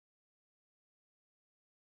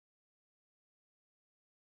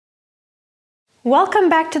Welcome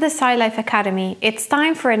back to the Scilife Academy. It's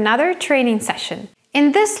time for another training session.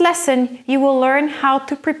 In this lesson, you will learn how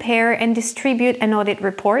to prepare and distribute an audit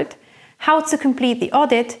report, how to complete the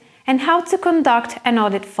audit, and how to conduct an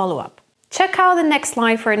audit follow-up. Check out the next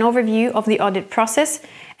slide for an overview of the audit process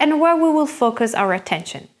and where we will focus our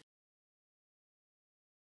attention.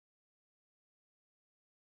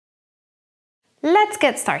 Let's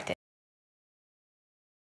get started.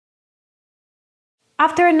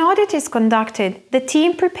 After an audit is conducted, the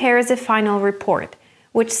team prepares a final report,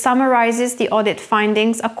 which summarizes the audit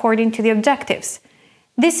findings according to the objectives.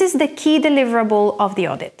 This is the key deliverable of the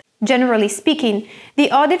audit. Generally speaking, the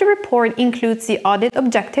audit report includes the audit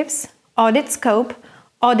objectives, audit scope,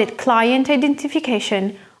 audit client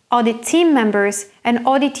identification, audit team members and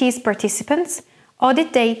auditees participants,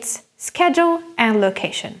 audit dates, schedule, and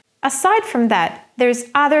location. Aside from that, there's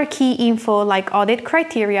other key info like audit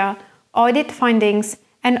criteria, audit findings,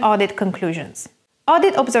 and audit conclusions.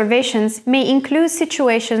 Audit observations may include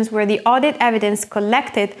situations where the audit evidence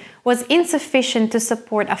collected was insufficient to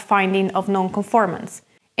support a finding of non-conformance.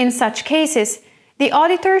 In such cases, the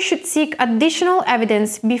auditor should seek additional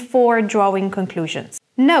evidence before drawing conclusions.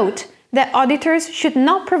 Note that auditors should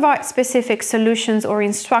not provide specific solutions or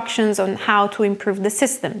instructions on how to improve the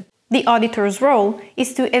system. The auditor's role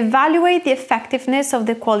is to evaluate the effectiveness of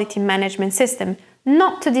the quality management system,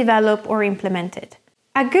 not to develop or implement it.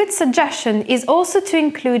 A good suggestion is also to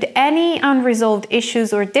include any unresolved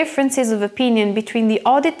issues or differences of opinion between the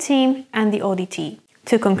audit team and the auditee.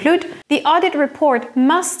 To conclude, the audit report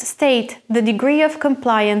must state the degree of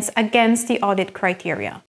compliance against the audit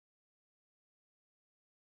criteria.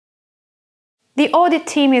 The audit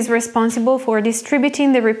team is responsible for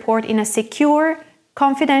distributing the report in a secure,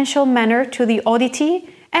 confidential manner to the auditee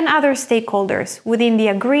and other stakeholders within the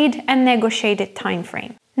agreed and negotiated time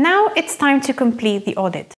frame. Now it's time to complete the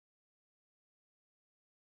audit.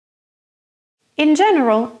 In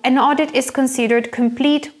general, an audit is considered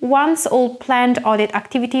complete once all planned audit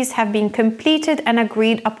activities have been completed and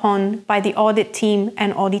agreed upon by the audit team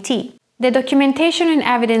and auditee. The documentation and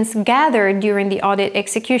evidence gathered during the audit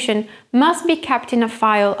execution must be kept in a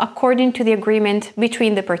file according to the agreement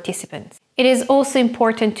between the participants. It is also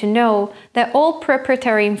important to know that all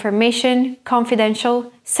proprietary information,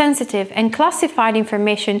 confidential, sensitive, and classified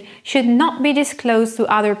information should not be disclosed to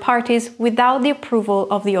other parties without the approval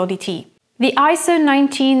of the auditee. The ISO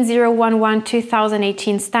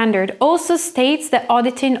 19011-2018 standard also states that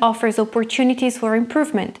auditing offers opportunities for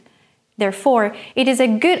improvement. Therefore, it is a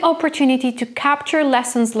good opportunity to capture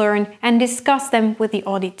lessons learned and discuss them with the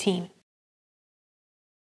audit team.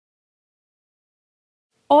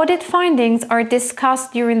 Audit findings are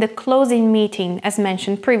discussed during the closing meeting, as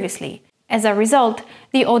mentioned previously. As a result,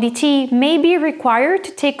 the auditee may be required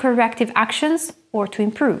to take corrective actions or to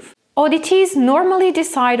improve. Auditees normally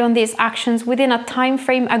decide on these actions within a time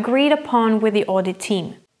frame agreed upon with the audit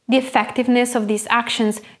team. The effectiveness of these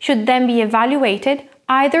actions should then be evaluated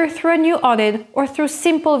either through a new audit or through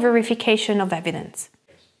simple verification of evidence.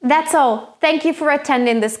 That's all. Thank you for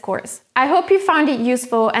attending this course. I hope you found it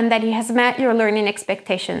useful and that it has met your learning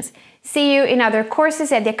expectations. See you in other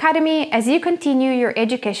courses at the Academy as you continue your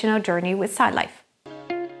educational journey with Scilife.